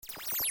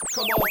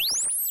Come on.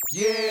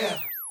 Yeah.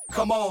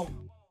 Come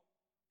on.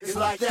 It's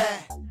like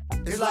that.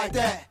 It's like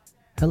that.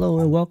 Hello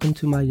and welcome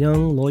to my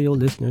young, loyal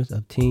listeners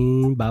of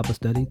Teen Bible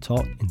Study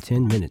Taught in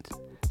 10 Minutes.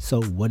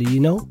 So what do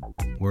you know?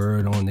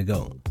 Word on the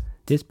go.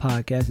 This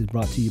podcast is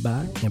brought to you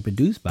by and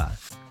produced by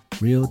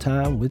Real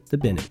Time with the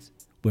Bennetts,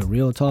 where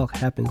real talk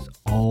happens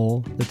all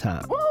the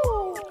time.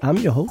 I'm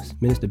your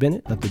host, Minister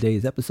Bennett, of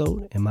today's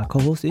episode, and my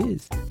co-host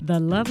is the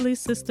lovely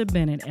Sister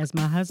Bennett, as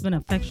my husband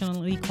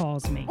affectionately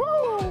calls me.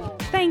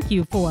 Thank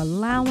you for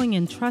allowing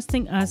and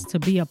trusting us to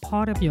be a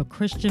part of your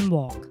Christian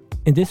walk.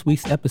 In this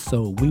week's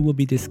episode, we will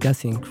be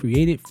discussing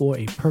created for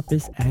a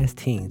purpose as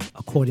teens,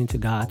 according to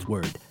God's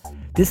Word.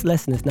 This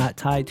lesson is not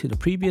tied to the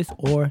previous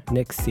or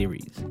next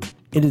series.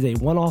 It is a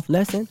one-off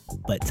lesson,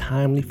 but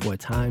timely for a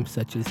time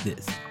such as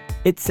this.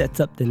 It sets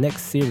up the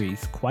next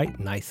series quite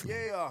nicely.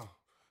 Yeah.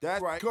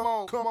 That's right. Come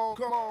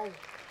on.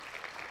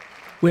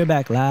 We're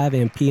back live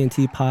in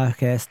P&T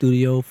Podcast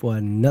Studio for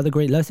another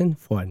great lesson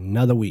for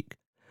another week.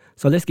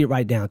 So let's get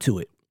right down to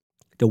it.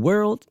 The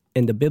world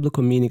and the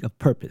biblical meaning of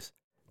purpose.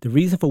 The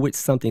reason for which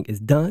something is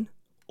done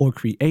or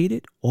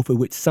created or for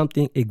which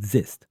something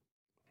exists.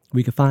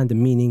 We can find the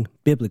meaning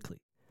biblically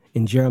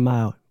in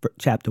Jeremiah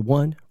chapter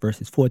 1,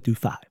 verses 4 through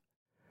 5.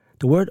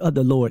 The word of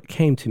the Lord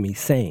came to me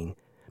saying,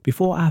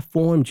 "Before I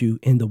formed you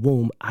in the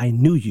womb, I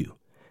knew you,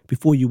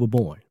 before you were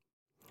born.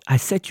 I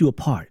set you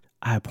apart.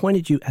 I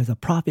appointed you as a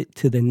prophet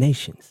to the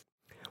nations."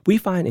 We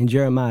find in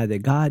Jeremiah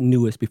that God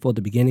knew us before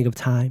the beginning of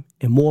time,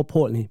 and more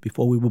importantly,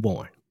 before we were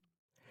born.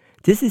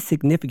 This is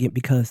significant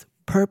because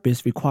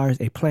purpose requires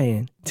a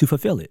plan to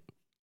fulfill it.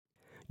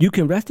 You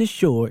can rest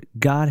assured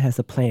God has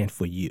a plan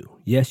for you.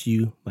 Yes,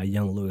 you, my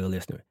young loyal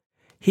listener.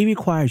 He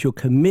requires your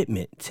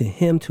commitment to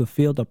Him to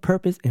fulfill the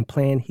purpose and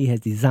plan He has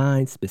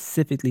designed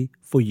specifically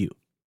for you.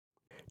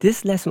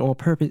 This lesson on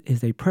purpose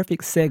is a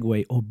perfect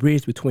segue or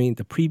bridge between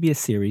the previous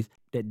series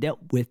that dealt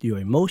with your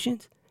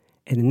emotions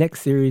and the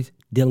next series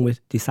dealing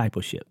with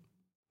discipleship.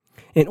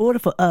 In order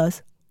for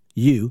us,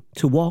 you,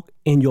 to walk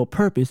in your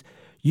purpose,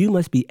 you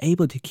must be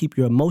able to keep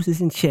your emotions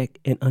in check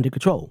and under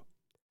control.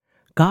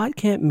 God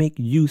can't make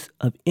use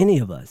of any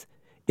of us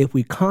if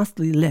we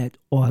constantly let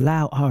or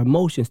allow our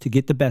emotions to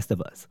get the best of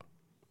us.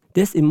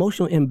 This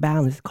emotional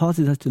imbalance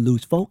causes us to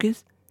lose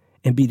focus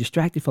and be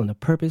distracted from the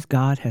purpose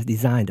God has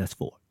designed us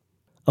for.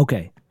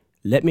 Okay,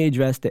 let me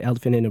address the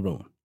elephant in the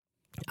room.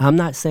 I'm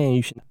not saying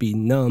you should be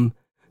numb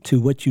to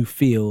what you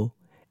feel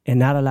and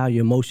not allow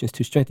your emotions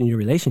to strengthen your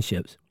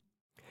relationships.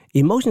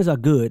 Emotions are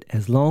good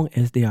as long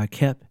as they are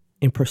kept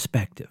in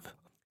perspective.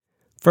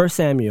 1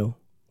 Samuel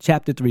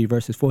chapter 3,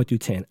 verses 4 through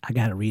 10. I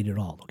got to read it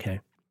all, okay?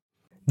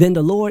 Then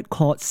the Lord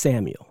called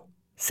Samuel.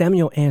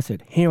 Samuel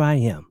answered, "Here I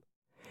am."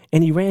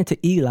 And he ran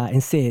to Eli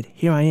and said,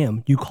 "Here I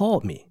am, you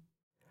called me."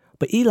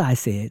 But Eli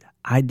said,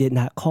 "I did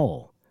not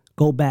call.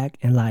 Go back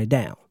and lie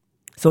down."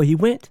 So he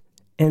went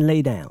and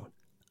lay down.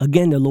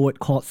 Again the Lord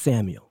called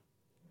Samuel.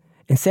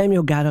 And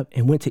Samuel got up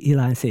and went to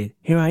Eli and said,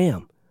 "Here I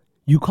am,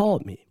 you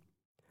called me."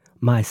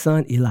 "My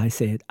son," Eli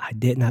said, "I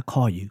did not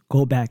call you.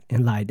 Go back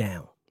and lie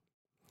down."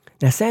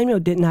 Now Samuel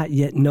did not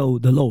yet know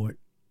the Lord.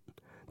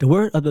 The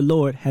word of the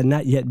Lord had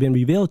not yet been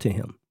revealed to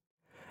him.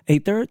 A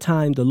third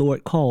time the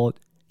Lord called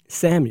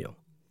Samuel.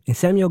 And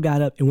Samuel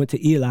got up and went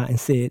to Eli and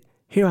said,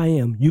 "Here I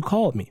am, you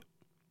called me."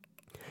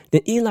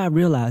 Then Eli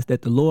realized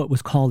that the Lord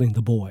was calling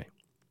the boy.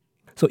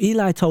 So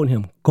Eli told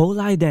him, "Go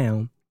lie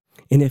down,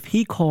 and if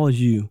he calls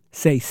you,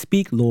 say,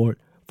 'Speak, Lord,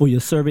 for your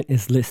servant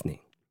is listening.'"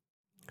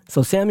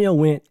 So Samuel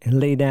went and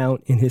lay down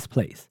in his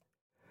place.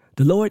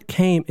 The Lord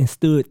came and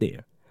stood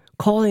there,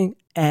 calling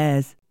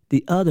as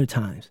the other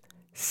times,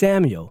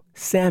 "Samuel,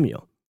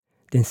 Samuel."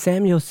 Then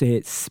Samuel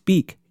said,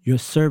 "Speak, your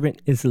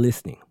servant is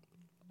listening."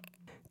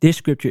 This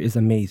scripture is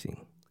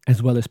amazing,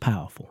 as well as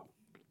powerful.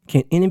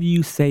 Can any of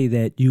you say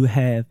that you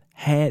have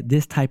had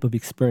this type of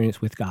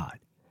experience with God?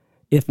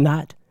 If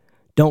not,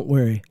 don't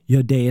worry,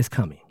 your day is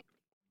coming.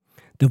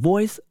 The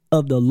voice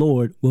of the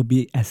Lord will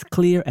be as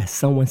clear as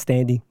someone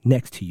standing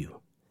next to you.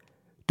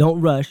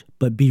 Don't rush,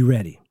 but be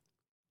ready.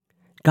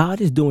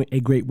 God is doing a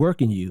great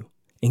work in you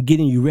and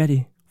getting you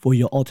ready for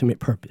your ultimate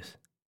purpose.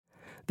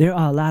 There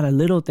are a lot of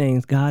little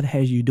things God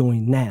has you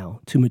doing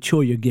now to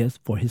mature your gifts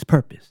for His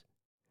purpose.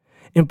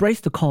 Embrace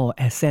the call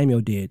as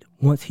Samuel did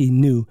once he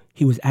knew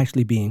he was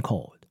actually being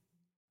called.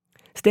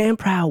 Stand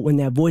proud when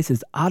that voice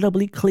is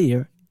audibly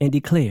clear and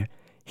declare,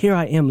 "Here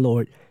I am,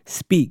 Lord.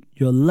 Speak.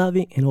 Your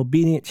loving and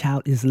obedient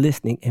child is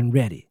listening and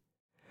ready."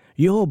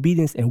 Your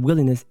obedience and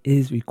willingness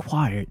is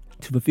required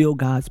to fulfill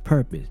God's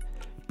purpose.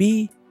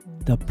 Be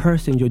the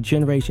person your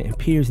generation and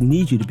peers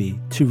need you to be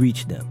to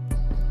reach them.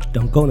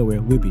 Don't go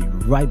nowhere. We'll be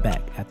right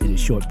back after this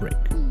short break.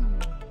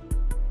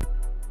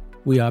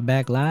 We are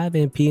back live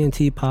in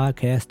P&T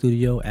Podcast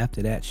Studio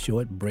after that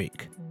short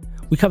break.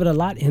 We covered a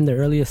lot in the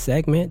earlier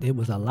segment. It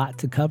was a lot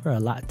to cover,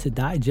 a lot to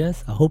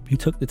digest. I hope you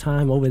took the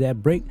time over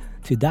that break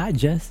to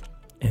digest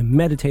and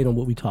meditate on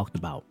what we talked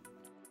about.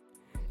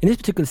 In this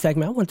particular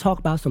segment, I want to talk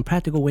about some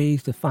practical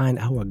ways to find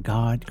our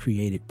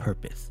God-created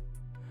purpose.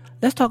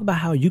 Let's talk about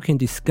how you can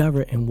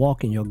discover and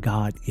walk in your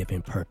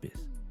God-given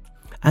purpose.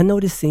 I know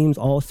this seems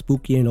all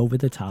spooky and over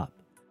the top,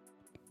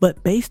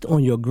 but based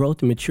on your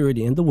growth and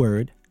maturity in the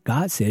Word,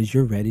 God says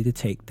you're ready to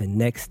take the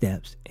next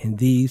steps, and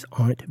these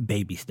aren't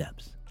baby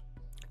steps.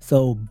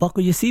 So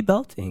buckle your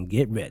seatbelt and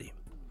get ready.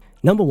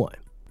 Number 1,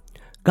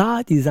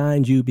 God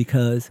designed you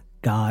because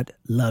God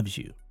loves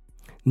you.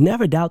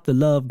 Never doubt the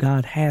love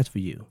God has for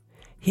you.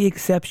 He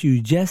accepts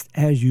you just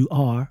as you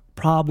are,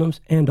 problems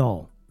and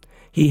all.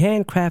 He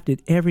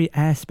handcrafted every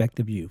aspect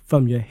of you,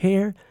 from your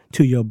hair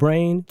to your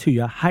brain to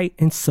your height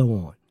and so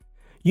on.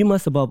 You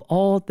must above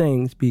all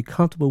things be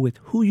comfortable with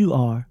who you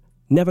are,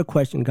 never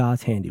question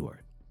God's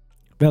handiwork.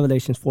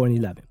 Revelations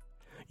 4:11.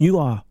 You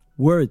are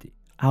worthy,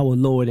 our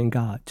Lord and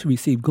God, to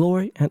receive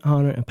glory and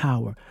honor and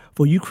power,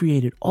 for you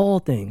created all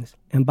things,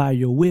 and by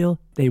your will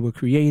they were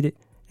created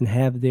and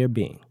have their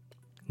being.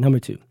 Number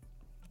 2,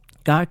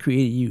 God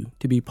created you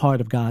to be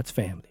part of God's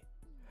family.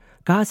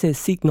 God says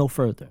seek no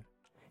further.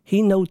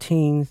 He knows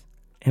teens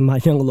and my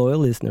young loyal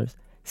listeners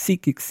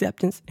seek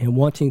acceptance and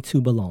wanting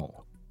to belong.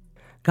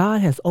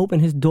 God has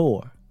opened his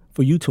door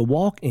for you to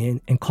walk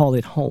in and call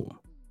it home.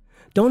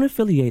 Don't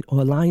affiliate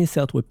or align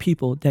yourself with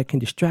people that can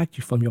distract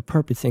you from your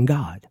purpose in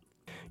God.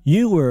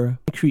 You were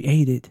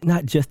created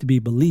not just to be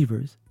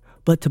believers,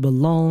 but to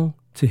belong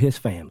to his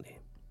family.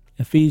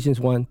 Ephesians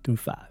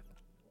 1-5.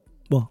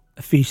 Well,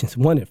 Ephesians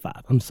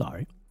 1-5, I'm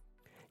sorry.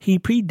 He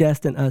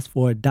predestined us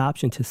for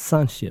adoption to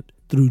sonship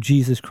through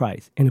Jesus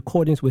Christ in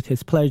accordance with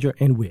his pleasure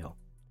and will.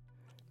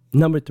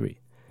 Number 3,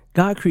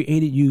 God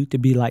created you to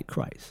be like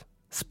Christ.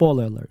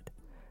 Spoiler alert,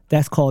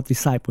 that's called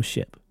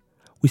discipleship.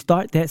 We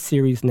start that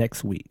series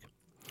next week.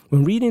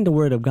 When reading the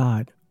Word of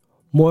God,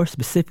 more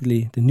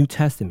specifically the New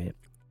Testament,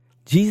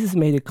 Jesus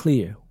made it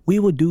clear we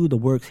will do the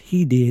works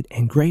he did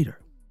and greater.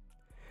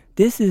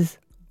 This is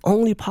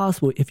only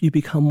possible if you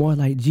become more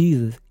like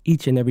Jesus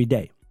each and every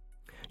day.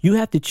 You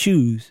have to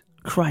choose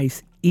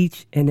Christ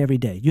each and every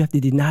day. You have to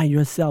deny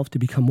yourself to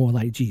become more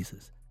like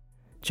Jesus.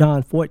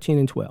 John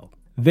 14:12.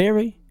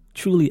 Very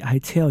truly I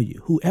tell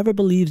you, whoever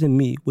believes in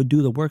me will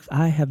do the works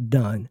I have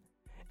done,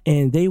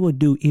 and they will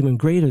do even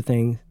greater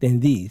things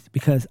than these,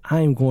 because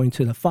I am going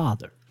to the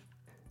Father.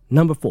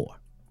 Number 4,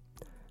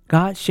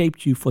 God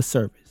shaped you for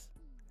service.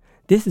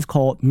 This is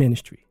called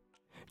ministry.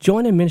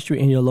 Join a ministry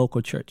in your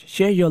local church.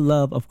 Share your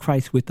love of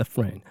Christ with a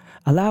friend.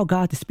 Allow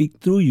God to speak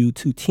through you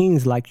to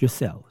teens like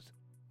yourselves.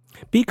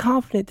 Be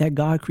confident that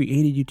God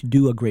created you to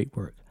do a great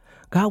work.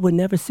 God would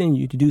never send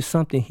you to do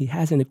something he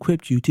hasn't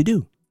equipped you to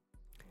do.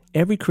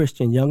 Every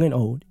Christian, young and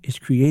old, is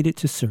created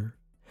to serve.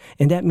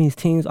 And that means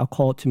teens are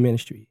called to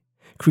ministry,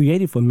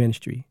 created for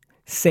ministry,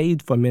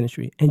 saved for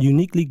ministry, and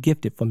uniquely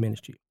gifted for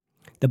ministry.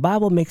 The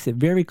Bible makes it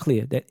very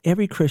clear that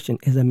every Christian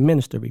is a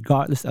minister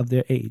regardless of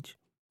their age.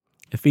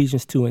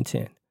 Ephesians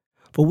 2:10.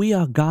 For we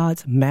are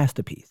God's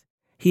masterpiece.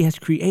 He has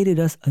created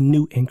us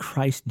anew in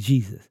Christ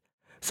Jesus,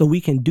 so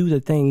we can do the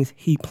things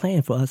he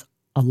planned for us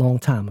a long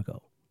time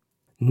ago.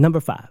 Number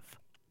 5,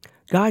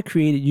 God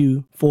created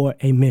you for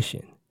a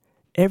mission.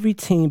 Every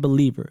teen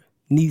believer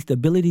needs the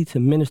ability to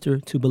minister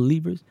to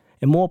believers,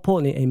 and more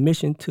importantly, a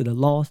mission to the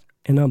lost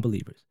and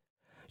unbelievers.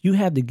 You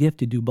have the gift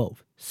to do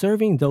both,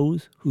 serving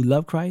those who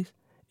love Christ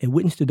and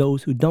witness to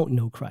those who don't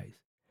know Christ.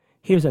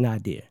 Here's an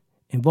idea.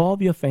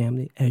 Involve your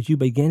family as you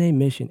begin a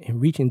mission in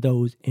reaching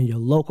those in your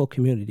local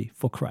community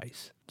for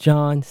Christ.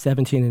 John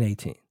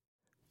 17:18.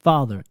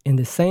 Father, in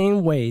the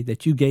same way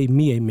that you gave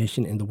me a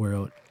mission in the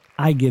world,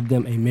 I give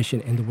them a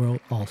mission in the world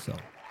also.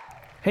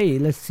 Hey,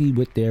 let's see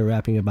what they're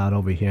rapping about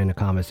over here in the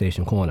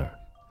conversation corner.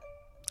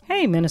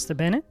 Hey, Minister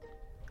Bennett.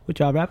 What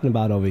y'all rapping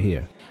about over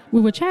here? We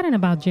were chatting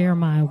about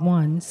Jeremiah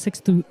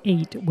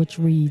 1:6-8, which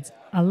reads,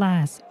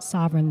 Alas,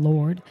 sovereign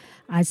Lord,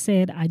 I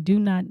said, I do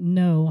not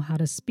know how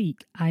to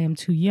speak. I am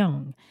too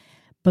young.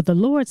 But the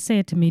Lord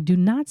said to me, do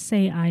not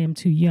say I am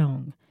too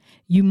young.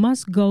 You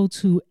must go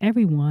to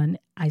everyone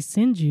I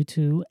send you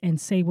to and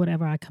say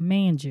whatever I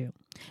command you.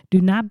 Do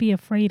not be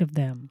afraid of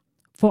them,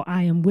 for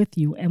I am with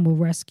you and will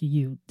rescue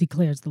you,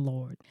 declares the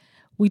Lord.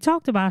 We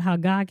talked about how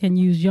God can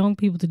use young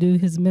people to do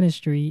his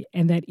ministry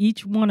and that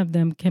each one of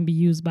them can be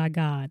used by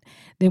God.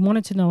 They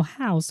wanted to know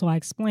how, so I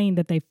explained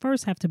that they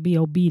first have to be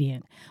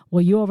obedient.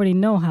 Well, you already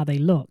know how they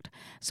looked.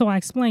 So I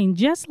explained,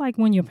 just like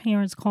when your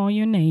parents call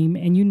your name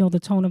and you know the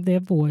tone of their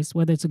voice,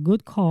 whether it's a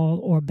good call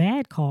or a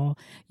bad call,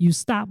 you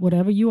stop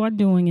whatever you are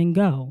doing and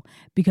go,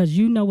 because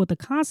you know what the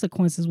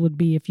consequences would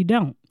be if you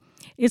don't.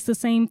 It's the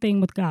same thing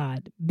with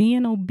God.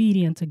 Being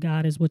obedient to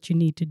God is what you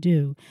need to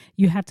do.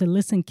 You have to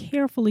listen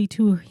carefully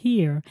to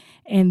hear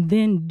and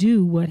then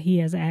do what he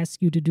has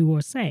asked you to do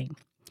or say.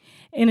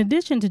 In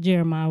addition to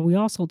Jeremiah, we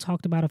also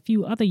talked about a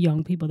few other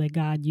young people that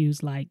God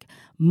used, like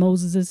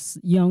Moses'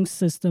 young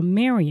sister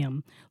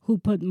Miriam, who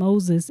put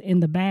Moses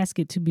in the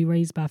basket to be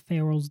raised by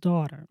Pharaoh's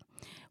daughter.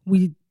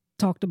 We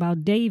talked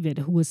about David,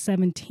 who was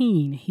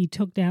 17. He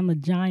took down the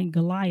giant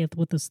Goliath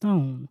with a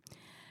stone.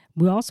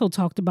 We also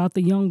talked about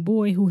the young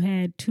boy who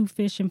had 2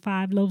 fish and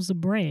 5 loaves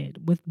of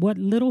bread. With what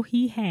little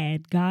he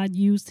had, God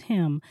used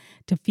him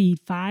to feed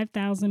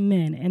 5,000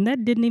 men, and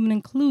that didn't even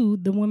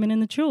include the women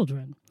and the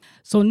children.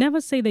 So never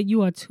say that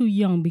you are too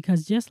young,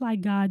 because just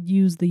like God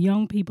used the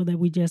young people that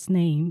we just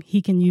named,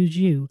 he can use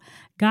you.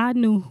 God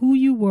knew who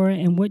you were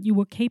and what you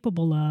were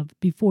capable of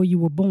before you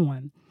were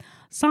born.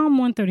 Psalm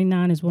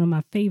 139 is one of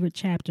my favorite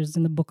chapters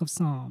in the book of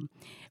Psalm.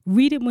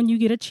 Read it when you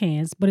get a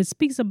chance, but it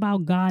speaks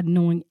about God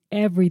knowing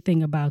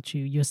everything about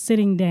you. You're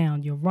sitting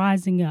down, you're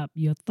rising up,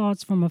 your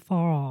thoughts from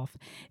afar off.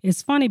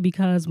 It's funny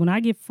because when I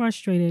get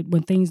frustrated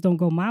when things don't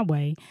go my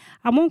way,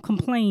 I won't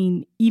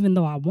complain even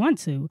though I want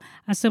to.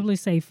 I simply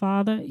say,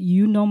 Father,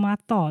 you know my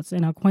thoughts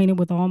and are acquainted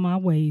with all my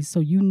ways,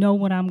 so you know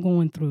what I'm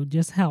going through.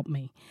 Just help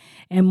me.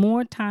 And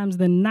more times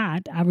than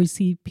not, I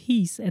receive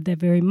peace at that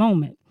very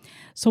moment.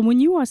 So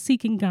when you are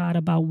seeking God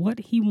about what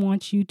he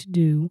wants you to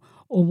do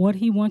or what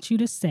he wants you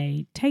to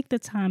say, take the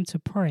time to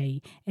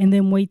pray and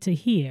then wait to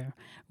hear.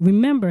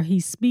 Remember, he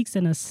speaks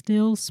in a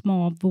still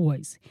small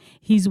voice.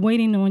 He's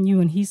waiting on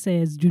you, and he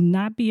says, do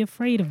not be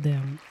afraid of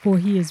them, for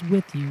he is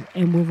with you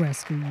and will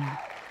rescue you.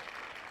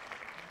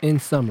 In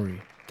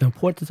summary, the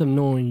importance of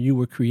knowing you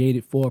were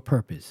created for a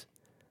purpose.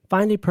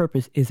 Finding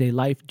purpose is a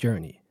life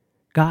journey.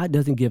 God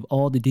doesn't give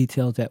all the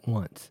details at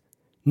once,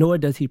 nor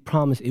does he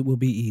promise it will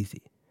be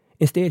easy.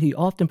 Instead, he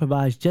often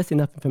provides just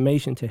enough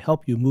information to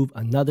help you move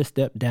another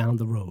step down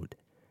the road.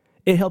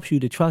 It helps you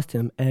to trust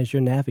him as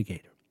your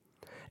navigator.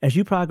 As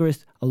you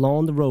progress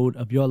along the road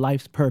of your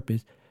life's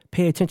purpose,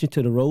 pay attention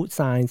to the road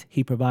signs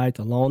he provides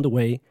along the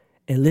way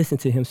and listen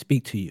to him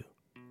speak to you.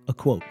 A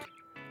quote,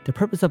 "The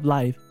purpose of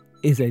life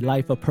is a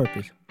life of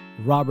purpose."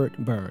 Robert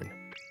Byrne.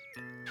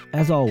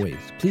 As always,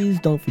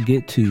 please don't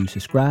forget to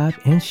subscribe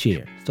and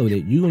share so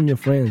that you and your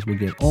friends will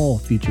get all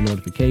future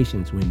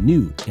notifications when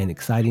new and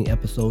exciting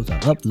episodes are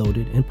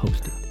uploaded and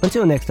posted.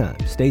 Until next time,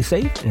 stay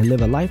safe and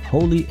live a life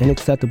holy and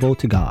acceptable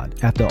to God.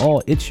 After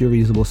all, it's your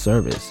reasonable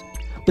service.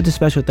 With a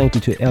special thank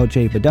you to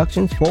LJ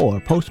Productions for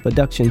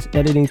post-production's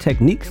editing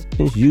techniques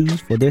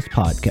used for this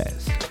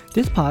podcast.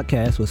 This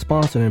podcast was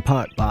sponsored in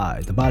part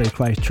by the Body of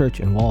Christ Church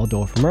in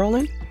Waldorf,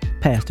 Maryland,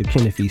 Pastor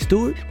Kenneth E.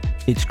 Stewart,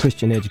 its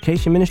Christian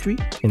Education Ministry,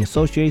 in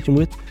association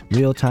with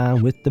Real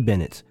Time with the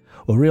Bennetts.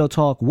 Or Real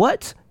Talk,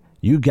 what?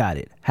 You got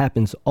it.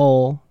 Happens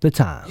all the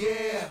time.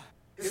 Yeah,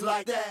 it's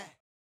like that.